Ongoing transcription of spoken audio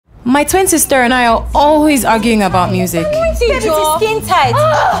My twin sister and I are always arguing about music. It's skin tight.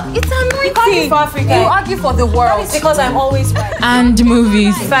 It's anointing. You can't for Africa. You argue for the world. It's because I'm always right. And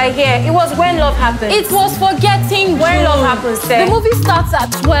movies. If I hear, it was When Love Happens. It was Forgetting When Love Happens. The movie starts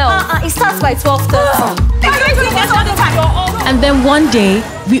at 12. It starts by 12:30. And then one day,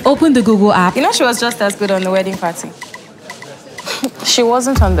 we opened the Google app. You know she was just as good on the wedding party. She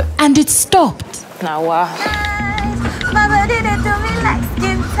wasn't on the... And it stopped. Now, wow. Mama didn't do me like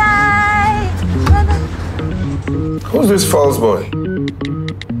skin tight. Who's this false boy?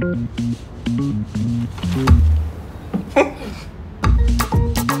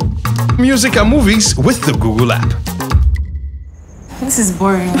 Music and movies with the Google app. This is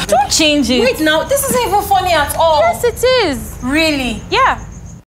boring. Don't change it. Wait now, this isn't even funny at all. Yes, it is. Really? Yeah.